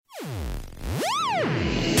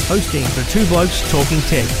hosting for Two Blokes Talking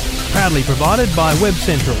Tech, proudly provided by Web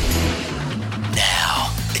Central.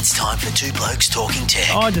 Now, it's time for Two Blokes Talking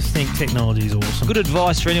Tech. I just think technology is awesome. Good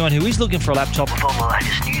advice for anyone who is looking for a laptop. With all the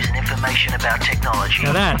latest news and information about technology.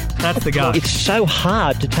 Now that's the guy. It's so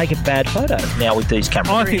hard to take a bad photo now with these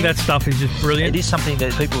cameras. I think that stuff is just brilliant. It is something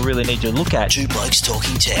that people really need to look at. Two Blokes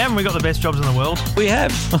Talking Tech. Haven't we got the best jobs in the world? We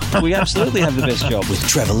have. We absolutely have the best job. With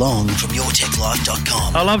Trevor Long from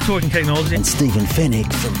YourTechLife.com. I love talking technology. And Stephen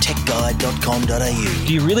Fennick from TechGuide.com.au.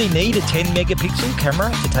 Do you really need a 10 megapixel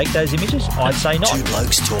camera to take those images? I'd say not. Two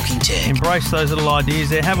Blokes Talking Tech. Embrace those little ideas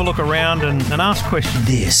there. Have a look around and ask questions.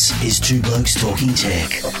 This is Two Blokes Talking Tech.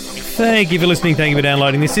 Thank you for listening. Thank you for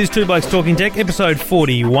downloading. This is Two Blokes Talking Tech, episode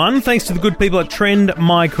 41. Thanks to the good people at Trend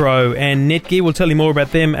Micro and Netgear. We'll tell you more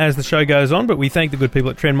about them as the show goes on, but we thank the good people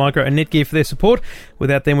at Trend Micro and Netgear for their support.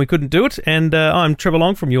 Without them, we couldn't do it. And I'm Trevor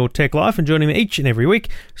Long from Your Tech Life, and joining me each and every week,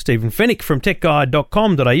 Stephen Fennick from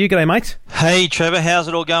TechGuide.com.au. G'day, mate. Hey, Trevor. How's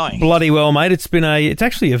it all going? Bloody well, mate. It's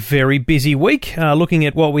actually a very busy week, looking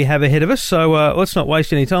at what we have ahead of us. So let's not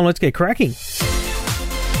waste any time. Let's get cracking.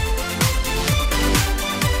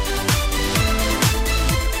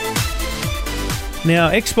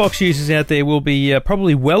 Now, Xbox users out there will be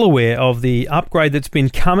probably well aware of the upgrade that's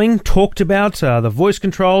been coming, talked about, the voice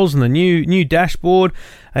controls and the new dashboard.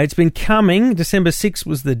 It's been coming. December 6th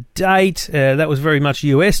was the date. That was very much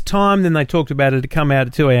US time. Then they talked about it to come out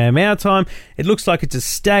at 2 a.m. our time. It looks like it's a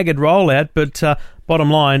staggered rollout, but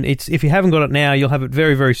bottom line, it's if you haven't got it now, you'll have it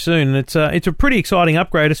very, very soon. And it's a pretty exciting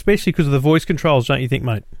upgrade, especially because of the voice controls, don't you think,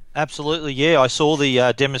 mate? Absolutely, yeah. I saw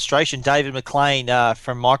the demonstration. David McLean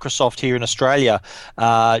from Microsoft here in Australia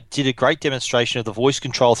did a great demonstration of the voice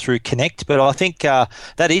control through Kinect, but I think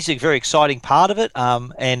that is a very exciting part of it,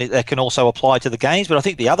 and that can also apply to the games. But I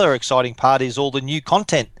think the other exciting part is all the new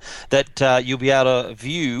content that you'll be able to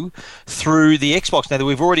view through the Xbox. Now,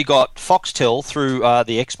 we've already got Foxtel through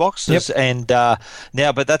the Xbox, yep. And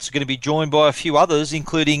now, but that's going to be joined by a few others,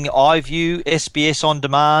 including iView, SBS On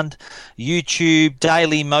Demand, YouTube,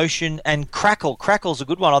 Daily Motion, and Crackle. Crackle's a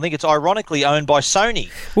good one. I think it's ironically owned by Sony,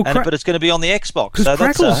 but it's going to be on the Xbox. So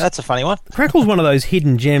that's a funny one. Crackle's one of those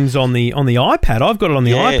hidden gems on the iPad. I've got it on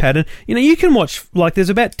the iPad, and you can watch, like, there's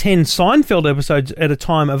about 10 Seinfeld episodes at a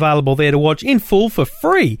time available there to watch in full for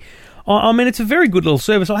free. I mean, it's a very good little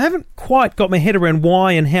service. I haven't quite got my head around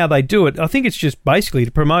why and how they do it. I think it's just basically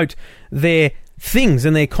to promote their things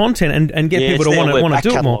and their content and get people to want to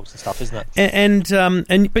do it more. And stuff, isn't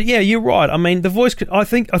it? But yeah, you're right. I mean, the voice. I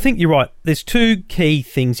think you're right. There's two key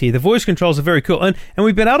things here. The voice controls are very cool, and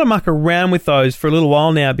we've been able to muck around with those for a little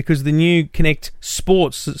while now because the new Kinect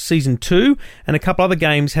Sports Season 2 and a couple other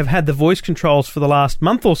games have had the voice controls for the last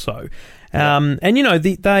month or so. And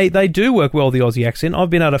they do work well, the Aussie accent. I've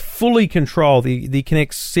been able to fully control the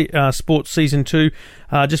Kinect Sports Season 2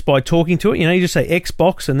 just by talking to it. You just say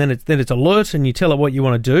Xbox and then it's alert and you tell it what you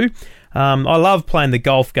want to do. I love playing the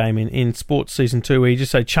golf game in Sports Season 2 where you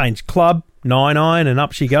just say change club, 9-iron, and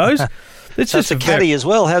up she goes. It's just a caddy as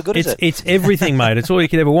well. How good is it? It's everything, mate. It's all you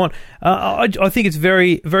could ever want. I think it's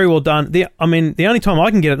very, very well done. The only time I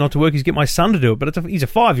can get it not to work is get my son to do it, but he's a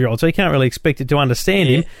 5-year-old, so you can't really expect it to understand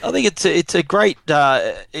him. I think it's a great,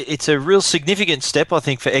 it's a real significant step, I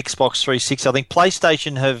think, for Xbox 360. I think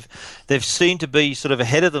PlayStation they've seemed to be sort of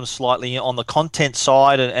ahead of them slightly on the content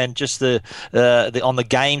side and just the on the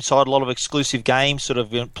game side, a lot of exclusive games sort of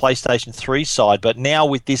PlayStation 3 side. But now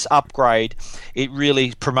with this upgrade, it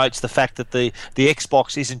really promotes the fact that the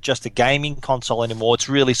Xbox isn't just a gaming console anymore. It's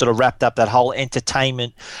really sort of wrapped up that whole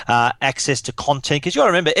entertainment, access to content. Because you got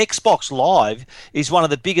to remember, Xbox Live is one of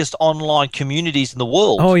the biggest online communities in the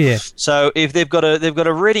world. Oh yeah. So if they've got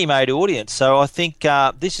a ready-made audience, so I think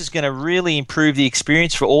this is going to really improve the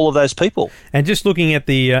experience for all of those people. And just looking at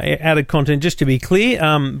the added content, just to be clear,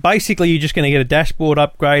 basically you're just going to get a dashboard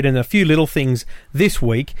upgrade and a few little things this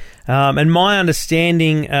week. And my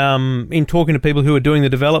understanding in talking to people who are doing the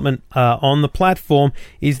development on the platform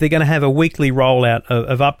is they're going to have a weekly rollout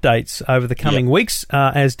of updates over the coming weeks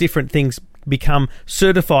as different things become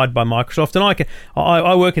certified by Microsoft. And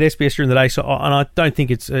I work at SBS during the day, and I don't think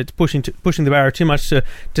it's pushing the barrier too much to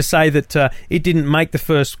say that it didn't make the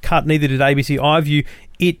first cut. Neither did ABC iView.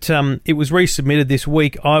 It was resubmitted this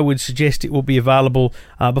week. I would suggest it will be available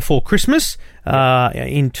before Christmas,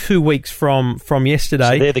 in 2 weeks from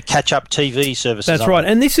yesterday. So they're the catch-up TV services. That's right.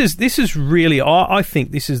 And this is really, I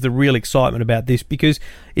think this is the real excitement about this because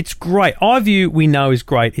it's great. iView we know is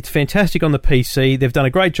great. It's fantastic on the PC. They've done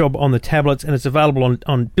a great job on the tablets, and it's available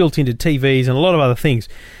on built into TVs and a lot of other things.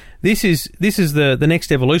 this is the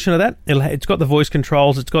next evolution of that. It's got the voice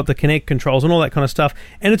controls, it's got the Kinect controls and all that kind of stuff,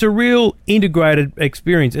 and it's a real integrated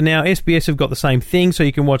experience. And now SBS have got the same thing, so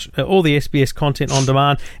you can watch all the SBS content on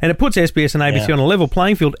demand, and it puts SBS and ABC on a level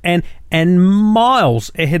playing field and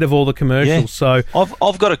miles ahead of all the commercials. So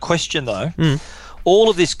I've got a question though.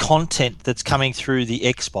 All of this content that's coming through the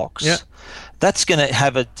Xbox, that's going to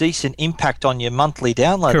have a decent impact on your monthly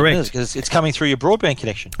download. Correct. Because it's coming through your broadband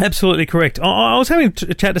connection. Absolutely correct. I was having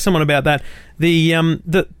a chat to someone about that. The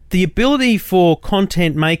ability for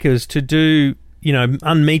content makers to do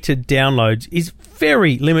unmetered downloads is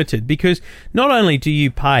very limited, because not only do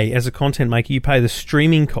you pay, as a content maker, you pay the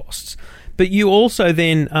streaming costs, but you also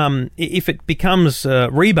then, if it becomes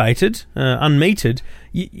rebated, unmetered,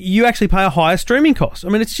 you actually pay a higher streaming cost. I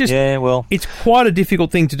mean, it's just it's quite a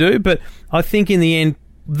difficult thing to do, but I think in the end,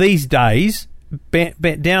 these days,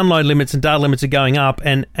 download limits and data limits are going up,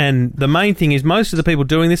 and the main thing is most of the people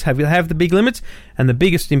doing this have the big limits, and the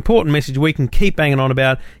biggest important message we can keep banging on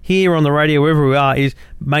about here on the radio, wherever we are, is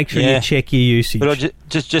make sure you check your usage. But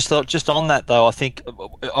just on that though, I think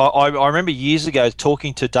I remember years ago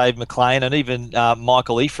talking to Dave McLean and even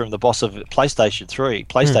Michael Ephraim, the boss of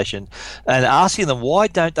PlayStation, and asking them, why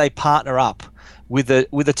don't they partner up with a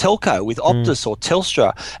telco, with Optus or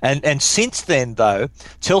Telstra. And since then, though,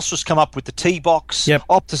 Telstra's come up with the T-Box,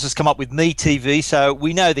 Optus has come up with MeTV, so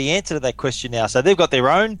we know the answer to that question now. So they've got their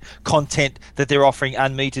own content that they're offering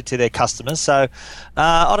unmetered to their customers. So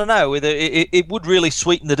I don't know, whether it would really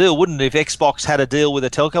sweeten the deal, wouldn't it, if Xbox had a deal with a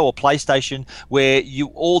telco or PlayStation where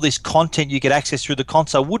all this content you get access through the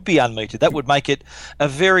console would be unmetered. That would make it a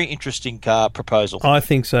very interesting proposal. I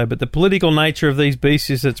think so, but the political nature of these beasts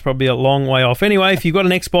is it's probably a long way off. Anyway, if you've got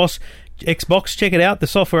an Xbox, check it out. The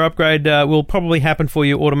software upgrade will probably happen for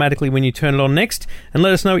you automatically when you turn it on next. And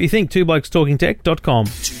let us know what you think. twoblokestalkingtech.com.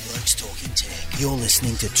 Two Blokes Talking Tech. You're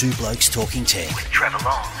listening to Two Blokes Talking Tech with Trevor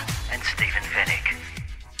Long and Stephen Fennick.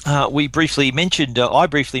 I briefly mentioned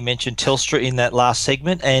Telstra in that last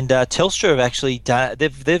segment, and Telstra have actually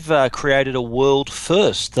they've created a world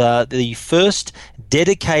first, the first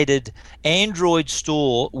dedicated Android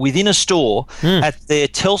store within a store at their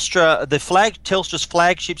Telstra's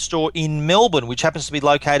flagship store in Melbourne, which happens to be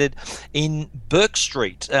located in Burke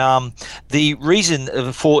Street. The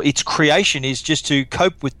reason for its creation is just to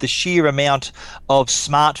cope with the sheer amount of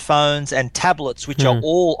smartphones and tablets which are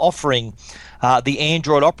all offering the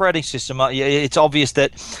Android operating system. It's obvious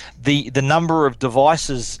that the number of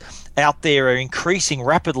devices out there are increasing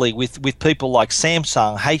rapidly with people like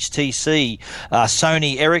Samsung, HTC,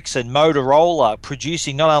 Sony Ericsson, Motorola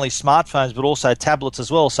producing not only smartphones but also tablets as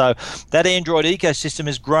well. So that Android ecosystem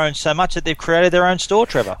has grown so much that they've created their own store,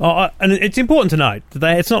 Trevor. And it's important to note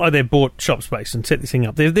that it's not like they've bought shop space and set this thing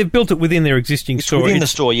up. They've built it within their existing store. Within the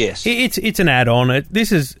store, yes. It's an add-on.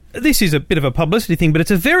 This is a bit of a publicity thing, but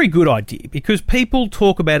it's a very good idea because people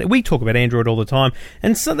talk about it. We talk about Android all the time,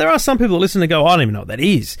 and so there are some people that listen and go, I don't even know what that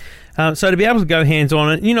is. So to be able to go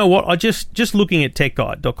hands-on, and you know what, I just looking at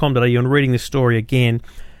techguide.com.au and reading this story again,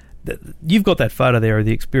 you've got that photo there of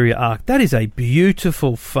the Xperia Arc. That is a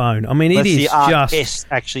beautiful phone. I mean, it is the Arc just S,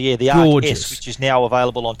 actually, the gorgeous. Arc S, which is now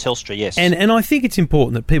available on Telstra, yes. And I think it's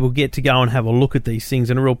important that people get to go and have a look at these things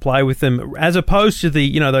and a real play with them, as opposed to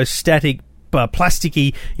the those static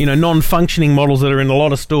plasticky, non-functioning models that are in a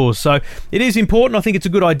lot of stores. So it is important. I think it's a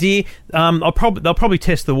good idea. They'll probably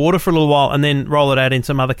test the water for a little while and then roll it out in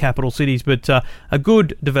some other capital cities. But a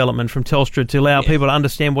good development from Telstra to allow people to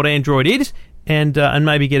understand what Android is and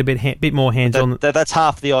maybe get a bit more hands-on. That's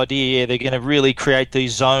half the idea. Yeah, they're going to really create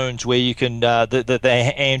these zones where you can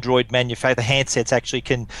the Android manufacturer, the handsets actually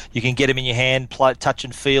you can get them in your hand, touch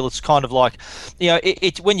and feel. It's kind of like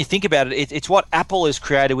when you think about it, it's what Apple has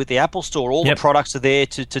created with the Apple Store. All the products are there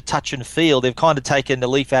to touch and feel. They've kind of taken the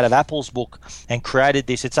leaf out of Apple's book and created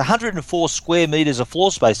this. It's 104 square meters of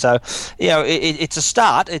floor space, so it's a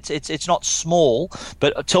start. It's not small,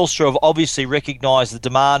 but Telstra have obviously recognised the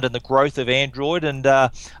demand and the growth of Android and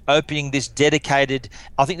opening this dedicated,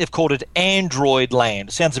 I think they've called it Android Land.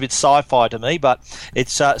 It sounds a bit sci-fi to me, but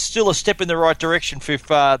it's still a step in the right direction for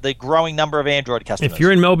the growing number of Android customers. If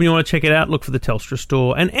you're in Melbourne, you want to check it out, look for the Telstra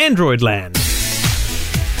store and Android Land.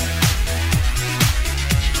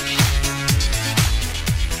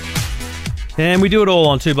 And we do it all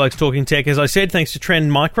on Two Blokes Talking Tech, as I said, thanks to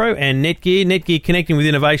Trend Micro and Netgear. Netgear, connecting with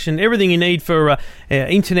innovation, everything you need for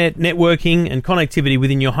internet networking and connectivity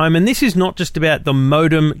within your home. And this is not just about the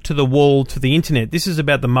modem to the wall to the internet. This is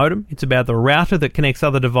about the modem. It's about the router that connects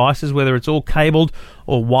other devices, whether it's all cabled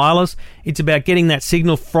or wireless. It's about getting that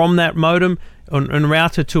signal from that modem en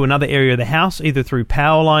router to another area of the house, either through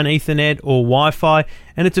Powerline, Ethernet, or Wi-Fi,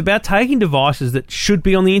 and it's about taking devices that should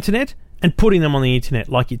be on the internet and putting them on the internet,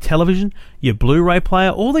 like your television, your Blu-ray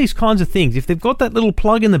player, all these kinds of things. If they've got that little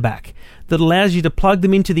plug in the back that allows you to plug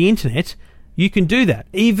them into the internet, you can do that,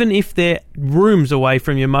 even if they're rooms away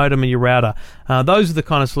from your modem and your router. Those are the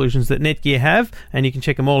kind of solutions that Netgear have, and you can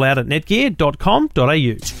check them all out at netgear.com.au.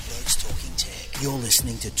 Two Blokes Talking Tech. You're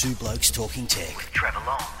listening to Two Blokes Talking Tech with Trevor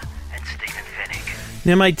Long and Stephen Fennick.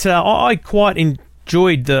 Now, mate, I quite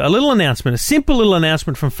enjoyed a little announcement, a simple little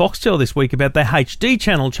announcement from Foxtel this week about their HD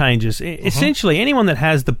channel changes. Essentially, anyone that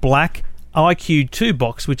has the black iQ2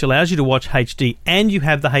 box, which allows you to watch HD, and you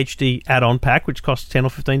have the HD add-on pack, which costs $10 or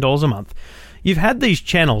 $15 a month, you've had these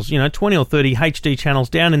channels, 20 or 30 HD channels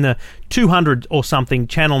down in the 200 or something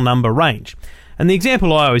channel number range. And the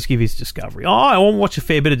example I always give is Discovery. I want to watch a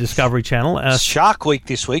fair bit of Discovery Channel. Shark Week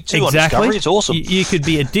this week, too, exactly. On Discovery. It's awesome. You could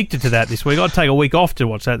be addicted to that this week. I'd take a week off to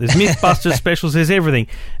watch that. There's Mythbusters specials, there's everything.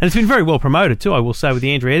 And it's been very well promoted, too, I will say, with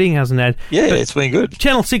the Andrew Eddinghausen ad. Yeah, it's been good.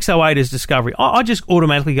 Channel 608 is Discovery. I just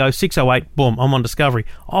automatically go 608, boom, I'm on Discovery.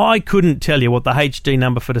 I couldn't tell you what the HD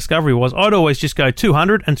number for Discovery was. I'd always just go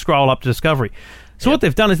 200 and scroll up to Discovery. So what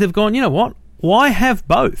they've done is they've gone, you know what? Why have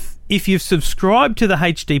both? If you've subscribed to the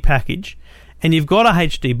HD package and you've got a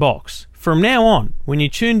HD box, from now on, when you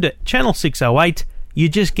tune to Channel 608, you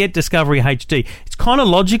just get Discovery HD. It's kind of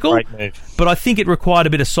logical, but I think it required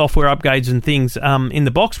a bit of software upgrades and things in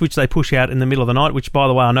the box, which they push out in the middle of the night, which, by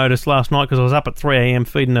the way, I noticed last night because I was up at 3 a.m.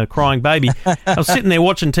 feeding a crying baby. I was sitting there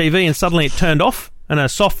watching TV and suddenly it turned off. And a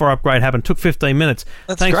software upgrade happened. Took 15 minutes.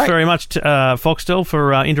 Thanks great. Very much to Foxtel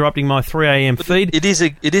for interrupting my 3 a.m. feed. It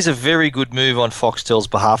is a very good move on Foxtel's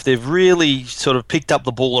behalf. They've really sort of picked up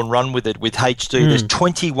the ball and run with it with HD. There's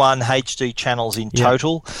 21 HD channels in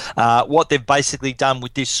total. What they've basically done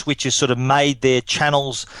with this switch is sort of made their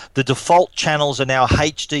channels, the default channels are now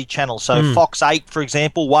HD channels. So Fox 8, for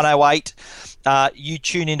example, 108. You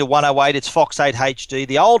tune into 108, it's Fox 8 HD.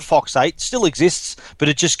 The old Fox 8 still exists, but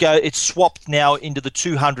it's swapped now into the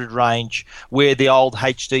 200 range where the old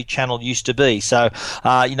HD channel used to be. So,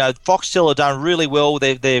 Foxtel have done really well.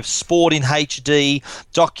 They've sport in HD,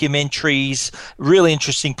 documentaries, really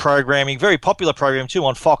interesting programming, very popular program too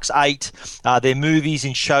on Fox 8. Their movies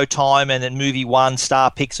in Showtime and then Movie One,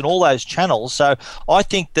 Star Picks, and all those channels. So I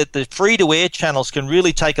think that the free-to-air channels can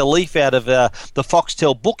really take a leaf out of the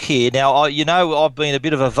Foxtel book here. Now, I've been a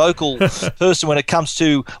bit of a vocal person when it comes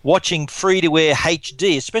to watching free-to-air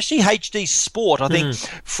HD, especially HD sport. I think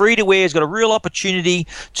free-to-air has got a real opportunity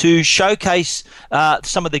to showcase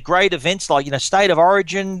some of the great events like, State of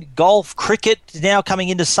Origin, golf, cricket now coming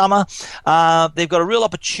into summer. They've got a real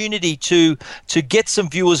opportunity to get some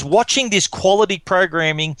viewers watching this quality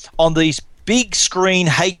programming on these big screen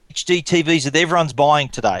HD TVs that everyone's buying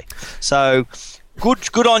today. So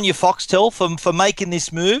Good on you, Foxtel, for making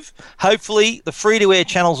this move. Hopefully, the free-to-air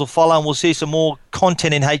channels will follow and we'll see some more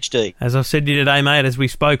content in HD. As I've said to you today, mate, as we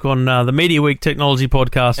spoke on the Media Week Technology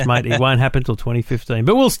podcast, mate, it won't happen till 2015.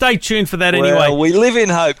 But we'll stay tuned for that anyway. Well, we live in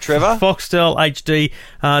hope, Trevor. Foxtel HD.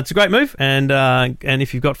 It's a great move, and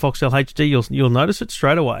if you've got Foxtel HD, you'll notice it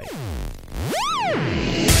straight away.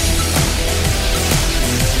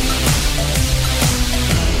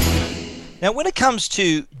 Now, when it comes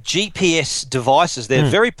to GPS devices, they're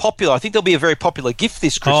very popular. I think they'll be a very popular gift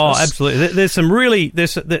this Christmas. Oh, absolutely. There's some really...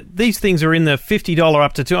 these things are in the $50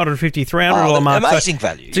 up to $250, $300 mark. Amazing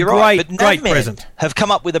value. It's a great present. Have come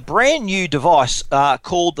up with a brand new device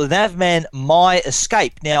called the Navman My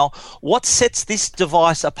Escape. Now, what sets this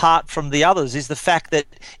device apart from the others is the fact that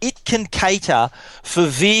it can cater for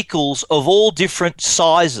vehicles of all different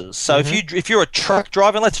sizes. So if you're a truck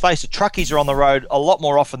driver, and let's face it, truckies are on the road a lot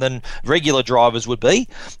more often than regular drivers would be.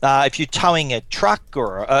 If you're towing a truck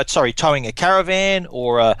or towing a caravan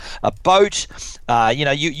or a boat,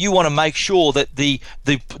 you want to make sure that the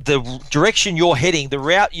direction you're heading, the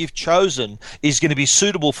route you've chosen, is going to be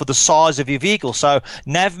suitable for the size of your vehicle. So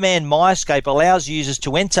Navman My Escape allows users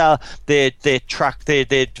to enter their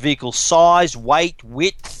vehicle size, weight,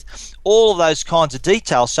 width, all of those kinds of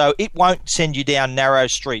details, so it won't send you down narrow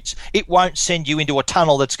streets. It won't send you into a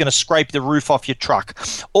tunnel that's going to scrape the roof off your truck.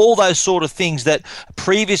 All those sort of things that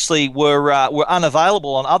previously were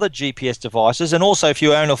unavailable on other GPS devices. And also, if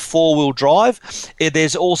you own a four-wheel drive,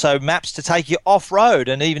 there's also maps to take you off-road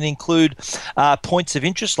and even include points of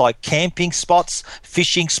interest like camping spots,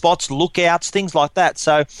 fishing spots, lookouts, things like that.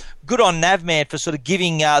 So good on Navman for sort of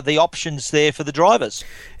giving the options there for the drivers.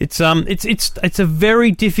 It's a very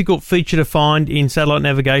difficult feature to find in satellite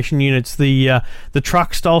navigation units, the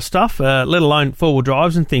truck style stuff, let alone four-wheel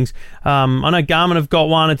drives and things. I know Garmin have got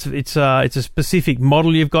one. It's a specific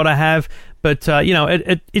model you've got to have, But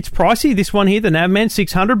it's pricey. This one here, the Navman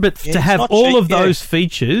 600, but to have all cheap, of those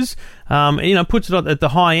features, puts it at the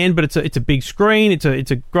high end. But it's a big screen.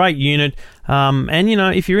 It's a great unit. And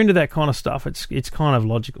if you're into that kind of stuff, it's kind of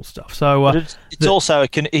logical stuff. So it's also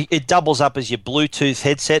it doubles up as your Bluetooth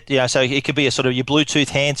headset. So it could be a sort of your Bluetooth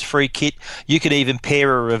hands-free kit. You could even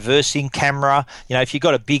pair a reversing camera. If you've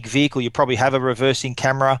got a big vehicle, you probably have a reversing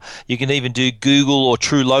camera. You can even do Google or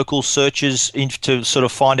True Local searches to sort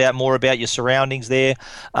of find out more about your surroundings there.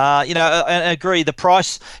 I agree. The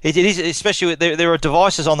price it is, especially there are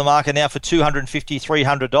devices on the market now for $250,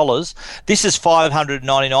 $300. This is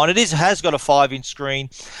 $599. It has got a 5-inch screen.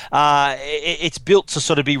 It's built to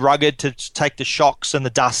sort of be rugged, to take the shocks and the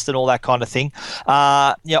dust and all that kind of thing.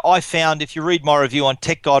 I found, if you read my review on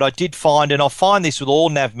Tech Guide, I did find, and I find this with all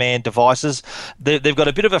Navman devices, they've got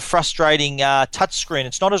a bit of a frustrating touchscreen.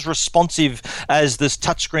 It's not as responsive as the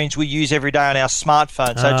touchscreens we use every day on our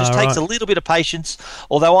smartphone. So it just takes a little bit of patience.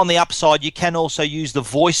 Although on the upside, you can also use the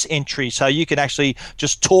voice entry, so you can actually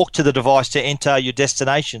just talk to the device to enter your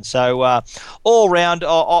destination. So all round,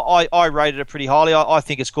 I rated it pretty highly. I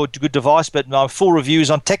think it's a good device, but my full review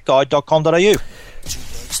is on techguide.com.au. Two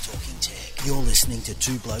Blokes Talking Tech. You're listening to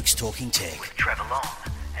Two Blokes Talking Tech with Trevor Long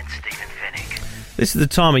and Stephen Fennick. This is the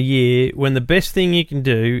time of year when the best thing you can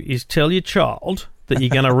do is tell your child that you're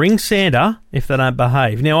going to ring Santa if they don't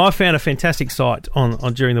behave. Now, I found a fantastic site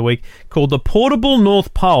on during the week called the Portable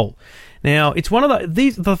North Pole. Now, it's one of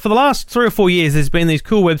for the last 3 or 4 years, there's been these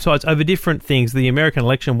cool websites over different things, the American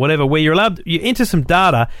election, whatever, where you enter some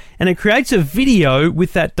data and it creates a video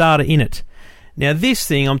with that data in it. Now, this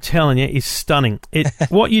thing, I'm telling you, is stunning.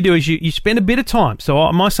 What you do is you spend a bit of time.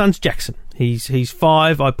 So my son's Jackson. He's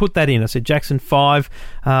 5. I put that in. I said, Jackson, 5.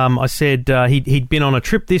 I said he'd been on a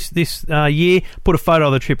trip this year. Put a photo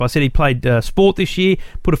of the trip. I said he played sport this year.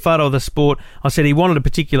 Put a photo of the sport. I said he wanted a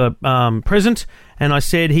particular present. And I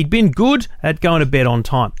said he'd been good at going to bed on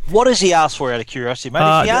time. What does he ask for, out of curiosity,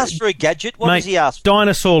 mate? If he asked for a gadget, what does he ask for?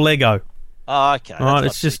 Dinosaur Lego. Oh, okay. Right,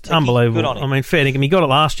 it's just unbelievable. I mean, fair dinkum. He got it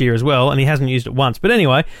last year as well, and he hasn't used it once. But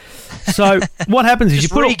anyway, so what happens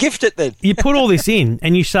is you re-gift it then. You put all this in,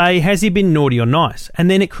 and you say, has he been naughty or nice? And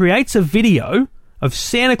then it creates a video of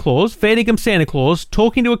Santa Claus, fair dinkum Santa Claus,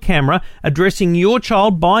 talking to a camera, addressing your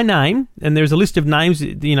child by name, and there's a list of names, so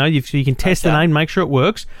you can test the name, make sure it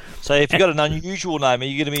works. So if you've got an unusual name, are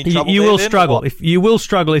you going to be in trouble? You will struggle. You will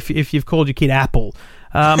struggle if you've called your kid Apple.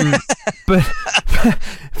 But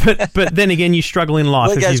then again, you struggle in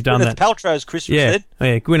life if you've done Gwyneth that. Paltrow's Christmas then.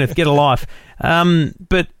 Yeah, Gwyneth, get a life.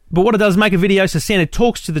 But what it does, make a video so Santa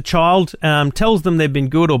talks to the child, tells them they've been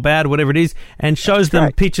good or bad, whatever it is, and shows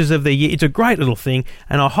them pictures of their year. It's a great little thing,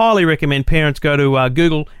 and I highly recommend parents go to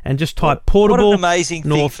Google and just type portable. What an amazing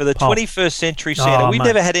North thing for the Pole. 21st century Santa. We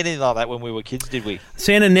never had anything like that when we were kids, did we?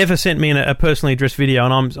 Santa never sent me a personally addressed video,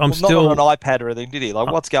 and I'm still not on an iPad or anything, did he?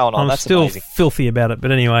 Like, what's going on? That's still amazing. Filthy about it.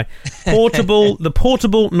 But anyway, the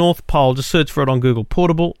Portable North Pole. Just search for it on Google.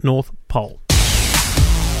 Portable North Pole.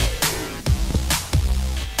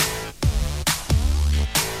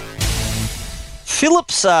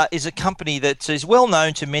 Philips is a company that is well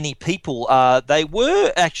known to many people. They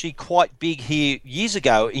were actually quite big here years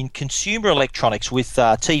ago in consumer electronics with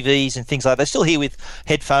TVs and things like that. They're still here with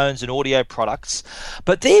headphones and audio products.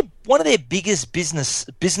 But one of their biggest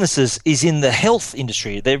businesses is in the health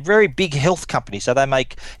industry. They're a very big health company. So they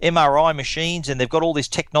make MRI machines and they've got all this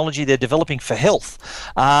technology they're developing for health.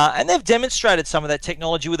 And they've demonstrated some of that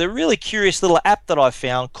technology with a really curious little app that I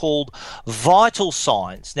found called Vital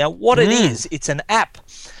Signs. Now, what it is, it's an app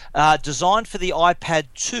designed for the iPad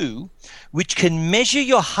 2, which can measure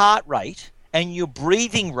your heart rate and your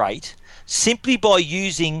breathing rate simply by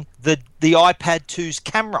using the iPad 2's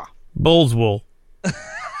camera. Balls wool.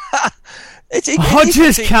 It's I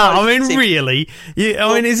just can't. I mean, really?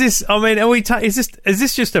 Is this? I mean, is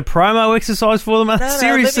this just a promo exercise for them? No,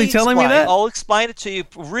 Seriously telling me that? I'll explain it to you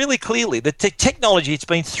really clearly. The technology, it's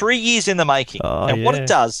been 3 years in the making, and what it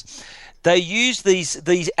does, they use these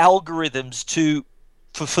algorithms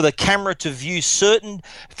for the camera to view certain.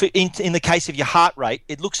 In the case of your heart rate,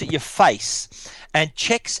 it looks at your face and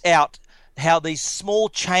checks out how these small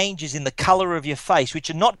changes in the colour of your face, which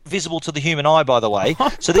are not visible to the human eye, by the way,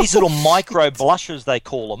 so these little micro blushes, they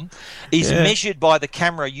call them, is measured by the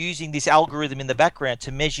camera using this algorithm in the background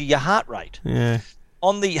to measure your heart rate. Yeah.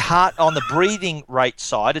 on the breathing rate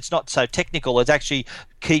side, it's not so technical. It actually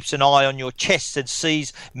keeps an eye on your chest and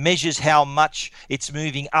measures how much it's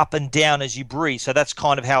moving up and down as you breathe. So that's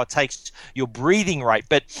kind of how it takes your breathing rate.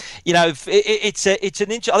 But I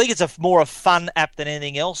think it's more a fun app than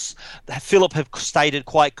anything else. Philip have stated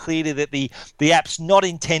quite clearly that the app's not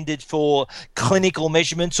intended for clinical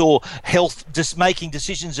measurements or health, just making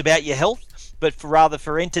decisions about your health, but rather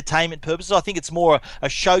for entertainment purposes. I think it's more a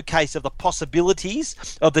showcase of the possibilities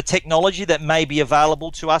of the technology that may be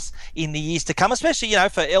available to us in the years to come, especially,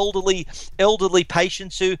 for elderly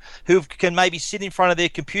patients who can maybe sit in front of their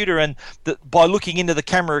computer and by looking into the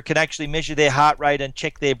camera, it can actually measure their heart rate and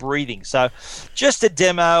check their breathing. So just a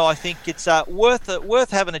demo. I think it's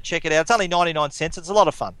worth having to check it out. It's only 99 cents. It's a lot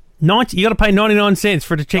of fun. You got to pay 99 cents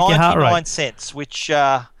for it to check your heart rate. 99 cents, which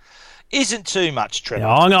isn't too much, Trevor.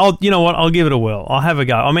 Yeah, you know what? I'll give it a whirl. I'll have a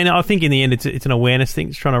go. I mean, I think in the end, it's an awareness thing.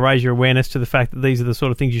 It's trying to raise your awareness to the fact that these are the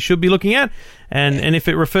sort of things you should be looking at, and if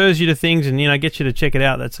it refers you to things and gets you to check it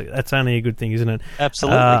out, that's only a good thing, isn't it?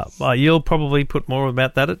 Absolutely. You'll probably put more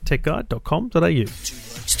about that at techguide.com.au. Two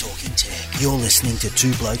Blokes Talking Tech. You're listening to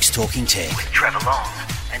Two Blokes Talking Tech with Trevor Long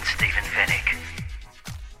and Stephen Fennick.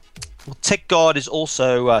 Well, Tech Guide is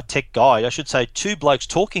also Tech Guide. I should say Two Blokes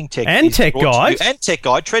Talking Tech. And Tech Guide. And Tech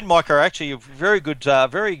Guide. Trend Micro are actually very good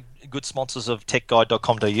sponsors of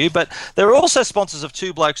techguide.com.au, but they're also sponsors of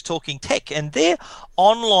Two Blokes Talking Tech, and their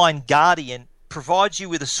online guardian provides you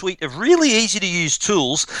with a suite of really easy-to-use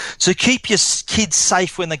tools to keep your kids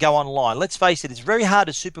safe when they go online. Let's face it, it's very hard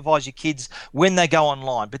to supervise your kids when they go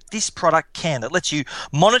online, but this product can. It lets you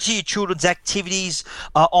monitor your children's activities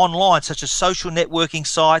online, such as social networking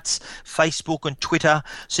sites, Facebook and Twitter,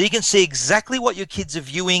 so you can see exactly what your kids are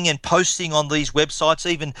viewing and posting on these websites,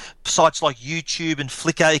 even sites like YouTube and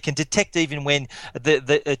Flickr. It can detect even when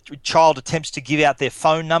the child attempts to give out their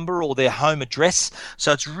phone number or their home address,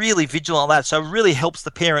 so it's really vigilant on that. So it really helps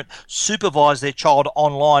the parent supervise their child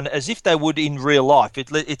online as if they would in real life.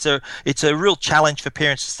 It's a real challenge for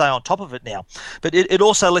parents to stay on top of it now. But it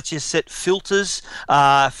also lets you set filters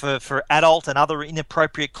for adult and other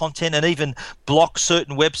inappropriate content, and even block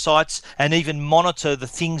certain websites and even monitor the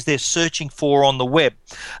things they're searching for on the web.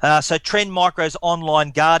 So Trend Micro's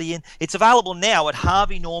Online Guardian, it's available now at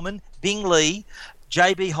Harvey Norman, Bing Lee,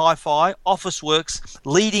 JB Hi-Fi, Officeworks,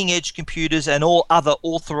 Leading Edge Computers, and all other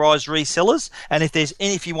authorised resellers. And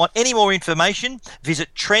if you want any more information, visit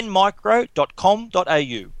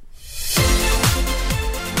trendmicro.com.au.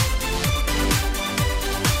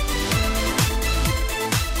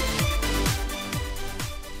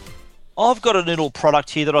 I've got a little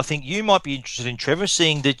product here that I think you might be interested in, Trevor,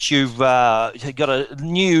 seeing that you've got a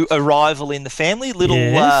new arrival in the family,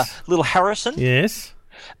 little Harrison. Yes.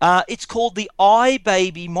 It's called the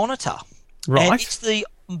iBaby Monitor. Right. And it's the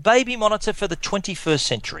baby monitor for the 21st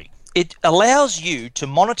century. It allows you to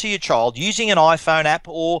monitor your child using an iPhone app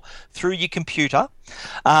or through your computer.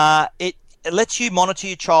 It lets you monitor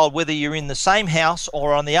your child whether you're in the same house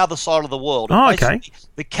or on the other side of the world. Oh, okay.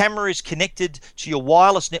 The camera is connected to your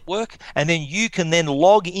wireless network, and then you can then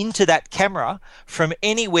log into that camera from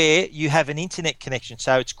anywhere you have an internet connection.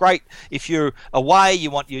 So it's great if you're away, you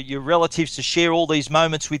want your relatives to share all these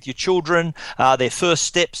moments with your children, their first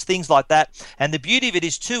steps, things like that. And the beauty of it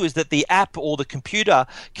is that the app or the computer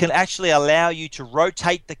can actually allow you to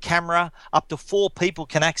rotate the camera. Up to 4 people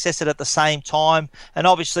can access it at the same time. And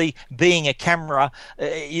obviously, being a camera,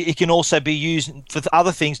 it can also be used for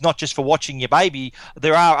other things, not just for watching your baby.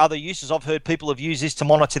 There are other uses. I've heard people have used this to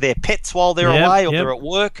monitor their pets while they're away or they're at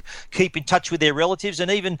work, keep in touch with their relatives, and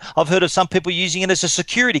even I've heard of some people using it as a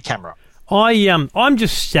security camera. I'm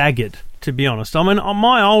just staggered, to be honest. I mean,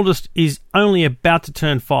 my oldest is only about to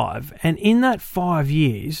turn 5, and in that 5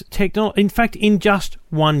 years, in fact, in just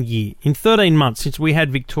 1 year, in 13 months since we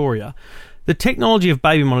had Victoria, the technology of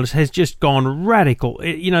baby monitors has just gone radical.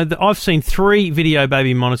 I've seen 3 video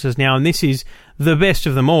baby monitors now, and this is the best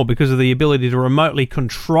of them all because of the ability to remotely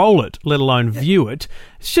control it, let alone view it.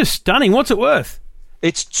 It's just stunning. What's it worth?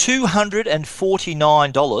 It's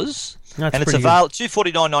 $249. That's and it's available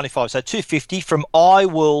 $249.95, so $250 from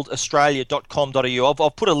iworldaustralia.com.au.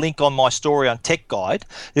 I've put a link on my story on Tech Guide.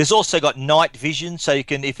 There's also got night vision, so you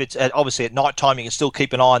can, if it's obviously at night time, you can still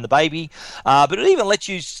keep an eye on the baby. But it even lets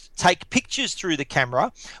you take pictures through the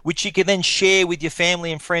camera, which you can then share with your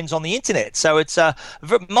family and friends on the internet. So it's a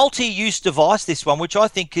multi-use device, this one, which I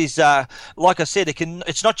think is, like I said,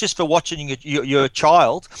 it's not just for watching your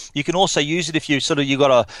child. You can also use it if you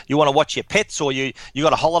want to watch your pets, or you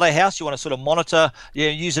got a holiday house. You want to sort of monitor,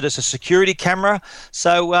 use it as a security camera.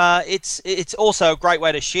 So it's also a great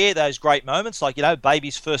way to share those great moments, like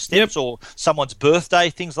baby's first steps or someone's birthday,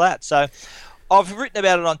 things like that. So I've written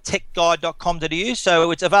about it on techguide.com.au,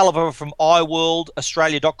 so it's available from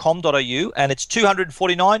iWorldAustralia.com.au, and it's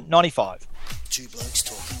 $249.95. Two Blokes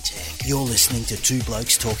Talking Tech. You're listening to Two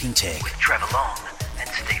Blokes Talking Tech with Trevor Long and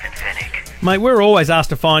Stephen Fennick. Mate, we're always asked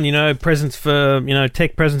to find, presents for,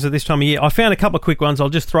 tech presents at this time of year. I found a couple of quick ones I'll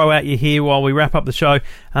just throw at you here while we wrap up the show.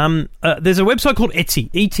 There's a website called Etsy,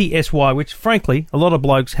 ETSY, which, frankly, a lot of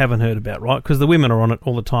blokes haven't heard about, right? Because the women are on it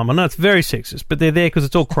all the time. I know it's very sexist, but they're there because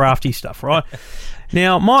it's all crafty stuff, right?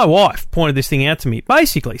 Now, my wife pointed this thing out to me.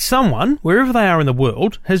 Basically, someone, wherever they are in the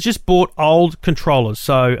world, has just bought old controllers.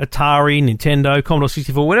 So, Atari, Nintendo, Commodore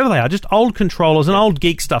 64, whatever they are, just old controllers and old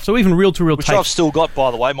geek stuff. So, even reel-to-reel tapes. Which I've still got, by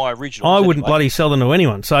the way, my original. I wouldn't bloody sell them to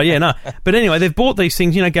anyone. So, yeah, no. But anyway, they've bought these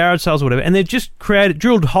things, garage sales or whatever, and they've just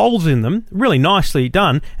drilled holes in them, really nicely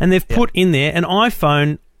done, and they've put in there an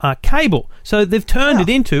iPhone cable. So they've turned it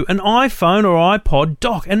into an iPhone or iPod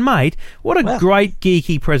dock. And mate, what a great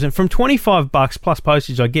geeky present. From $25 plus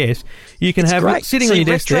postage, I guess, you can have it sitting on your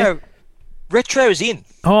desk there. Retro's in.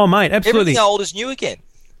 Oh, mate, absolutely. Everything old is new again.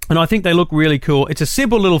 And I think they look really cool. It's a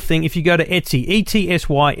simple little thing. If you go to Etsy,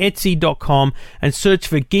 ETSY, Etsy.com, and search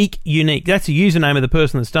for Geek Unique. That's the username of the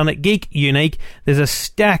person that's done it, Geek Unique. There's a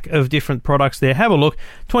stack of different products there. Have a look.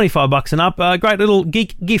 $25 and up. Great little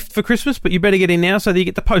geek gift for Christmas, but you better get in now so that you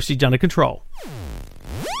get the postage under control.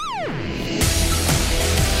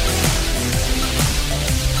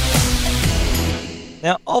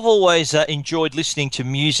 Now, I've always enjoyed listening to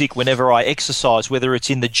music whenever I exercise, whether it's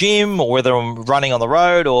in the gym or whether I'm running on the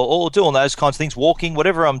road or doing those kinds of things, walking,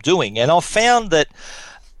 whatever I'm doing. And I've found that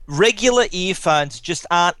regular earphones just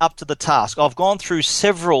aren't up to the task. I've gone through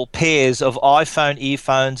several pairs of iPhone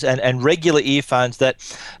earphones and regular earphones that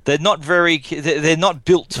they're not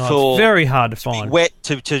built for. It's very hard to find. Be wet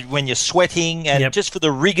to when you're sweating and just for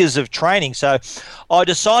the rigors of training. So I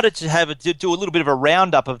decided to do a little bit of a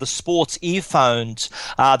roundup of the sports earphones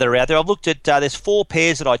that are out there. I've looked at there's 4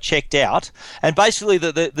 pairs that I checked out, and basically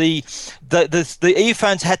the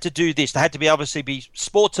earphones had to do this. They had to be obviously be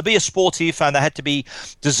sport to be a sports earphone. They had to be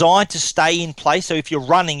designed to stay in place. So if you're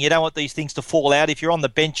running, you don't want these things to fall out. If you're on the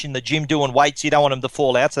bench in the gym doing weights, you don't want them to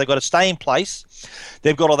fall out. So they've got to stay in place.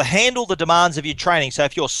 They've got to handle the demands of your training. So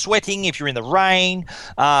if you're sweating, if you're in the rain,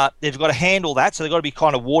 they've got to handle that. So they've got to be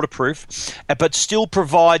kind of waterproof, but still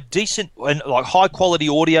provide decent and like high quality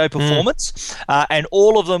audio performance. And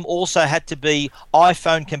all of them also had to be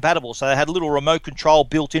iPhone compatible. So they had a little remote control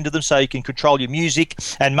built into them, so you can control your music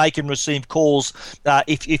and make and receive calls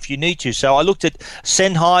if you need to. So I looked at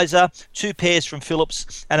Sennheiser, 2 pairs from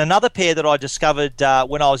Philips, and another pair that I discovered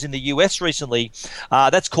when I was in the US recently.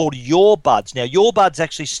 That's called Earbuds. Now, Earbuds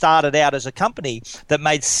actually started out as a company that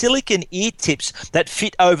made silicon ear tips that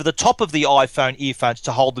fit over the top of the iPhone earphones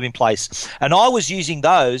to hold them in place. And I was using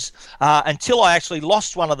those until I actually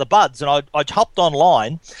lost one of the buds, and I hopped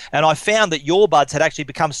online and I found that Earbuds had actually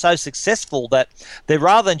become so successful that they,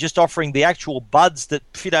 rather than just offering the actual buds that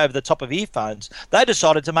fit over the top of earphones, they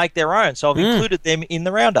decided to make their own. So I've included them in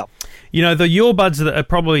the roundup. The earbuds that are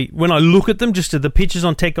probably, when I look at them, just at the pictures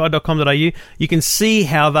on techguide.com.au, you can see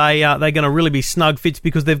how they're going to really be snug fits,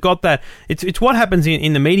 because they've got that. It's what happens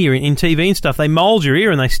in the media, in TV and stuff. They mould your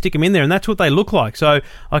ear and they stick them in there, and that's what they look like. So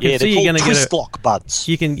I can see you're going to get lock buds.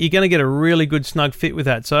 You're going to get a really good snug fit with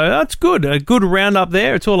that. So that's good. A good roundup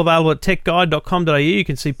there. It's all available at techguide.com.au. You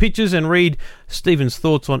can see pictures and read Stephen's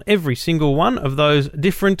thoughts on every single one of those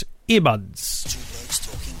different earbuds. Two Blokes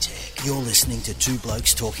Talking Tech. You're listening to Two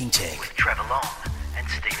Blokes Talking Tech with Trevor Long and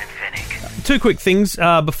Stephen Fennick. 2 quick things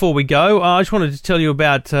before we go. I just wanted to tell you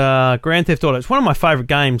about Grand Theft Auto. It's one of my favourite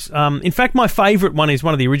games. In fact, my favourite one is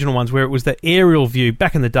one of the original ones where it was the aerial view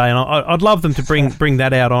back in the day, and I'd love them to bring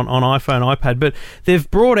that out on iPhone, iPad. But they've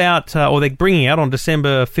brought out, or they're bringing out on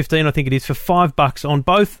December 15, I think it is, for $5 on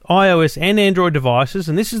both iOS and Android devices.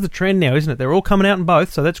 And this is the trend now, isn't it? They're all coming out in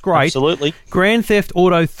both, so that's great. Absolutely. Grand Theft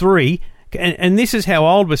Auto 3. And this is how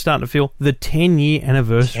old we're starting to feel, the 10-year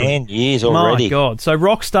anniversary. 10 years already. My God. So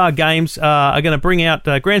Rockstar Games are going to bring out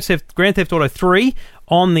Grand Theft Auto 3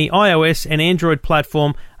 on the iOS and Android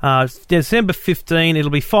platform December 15. It'll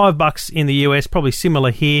be $5 in the US, probably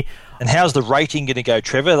similar here. And how's the rating going to go,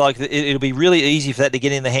 Trevor? Like, it'll be really easy for that to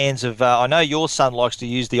get in the hands of. I know your son likes to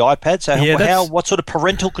use the iPad. So, what sort of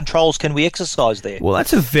parental controls can we exercise there? Well,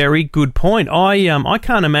 that's a very good point. I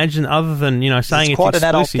can't imagine, other than saying it's quite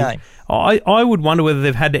exclusive. An adult game. I would wonder whether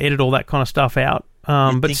they've had to edit all that kind of stuff out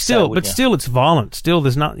but still, it's violent. Still,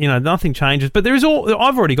 there's nothing changes. But there is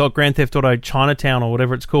I've already got Grand Theft Auto Chinatown or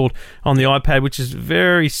whatever it's called on the iPad, which is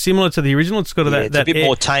very similar to the original. It's got it's a bit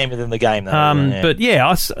more tamer than the game, though. But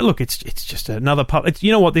look, it's just another.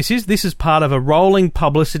 You know what this is? This is part of a rolling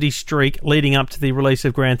publicity streak leading up to the release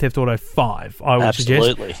of Grand Theft Auto 5. I would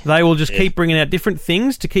suggest they will just keep bringing out different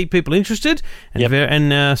things to keep people interested.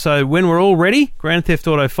 And so when we're all ready, Grand Theft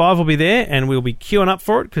Auto 5 will be there, and we'll be queuing up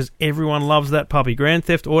for it because everyone loves that puppy. Grand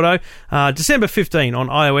Theft Auto, December 15 on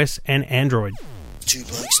iOS and Android. Two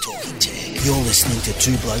Blokes Talking Tech. You're listening to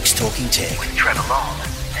Two Blokes Talking Tech with Trevor Long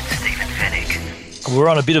and Stephen Fennick. We're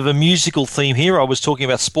on a bit of a musical theme here. I was talking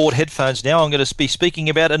about sport headphones. Now I'm going to be speaking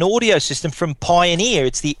about an audio system from Pioneer.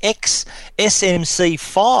 It's the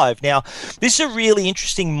XSMC5. Now, this is a really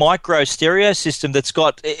interesting micro stereo system that's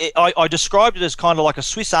got... I described it as kind of like a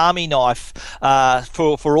Swiss Army knife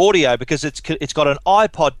for audio because it's got an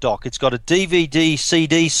iPod dock, it's got a DVD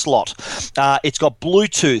CD slot, it's got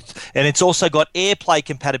Bluetooth, and it's also got AirPlay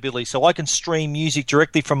compatibility, so I can stream music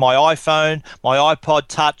directly from my iPhone, my iPod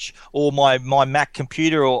Touch, or my Mac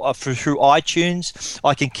computer or through iTunes.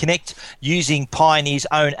 I can connect using Pioneer's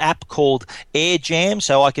own app called AirJam,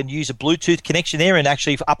 so I can use a Bluetooth connection there, and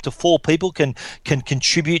actually up to 4 people can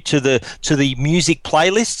contribute to the music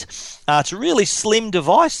playlist. It's a really slim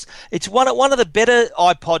device. It's one of the better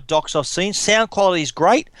iPod docks I've seen. Sound quality is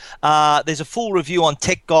great. There's a full review on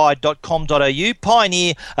techguide.com.au.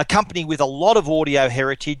 Pioneer, a company with a lot of audio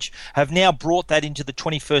heritage, have now brought that into the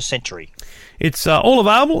 21st century. It's all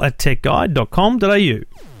available at techguide.com.au.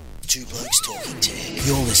 Two Blokes Talking Tech.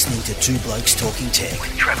 You're listening to Two Blokes Talking Tech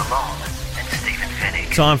with Trevor Long and Stephen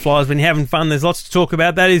Fennick. Time flies when you're having fun. There's lots to talk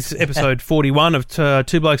about. That is episode 41 of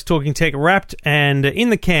Two Blokes Talking Tech wrapped and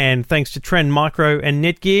in the can, thanks to Trend Micro and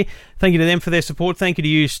Netgear. Thank you to them for their support. Thank you to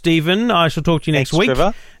you, Stephen. I shall talk to you next week.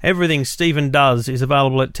 Trevor. Everything Stephen does is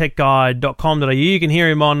available at techguide.com.au. You can hear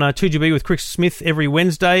him on 2GB with Chris Smith every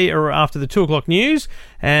Wednesday or after the 2 o'clock news.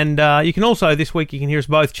 And you can also, this week, you can hear us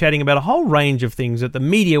both chatting about a whole range of things at the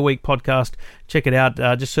Media Week podcast. Check it out.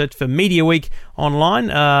 Just search for Media Week online.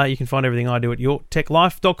 You can find everything I do at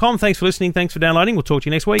yourtechlife.com. Thanks for listening. Thanks for downloading. We'll talk to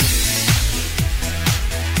you next week.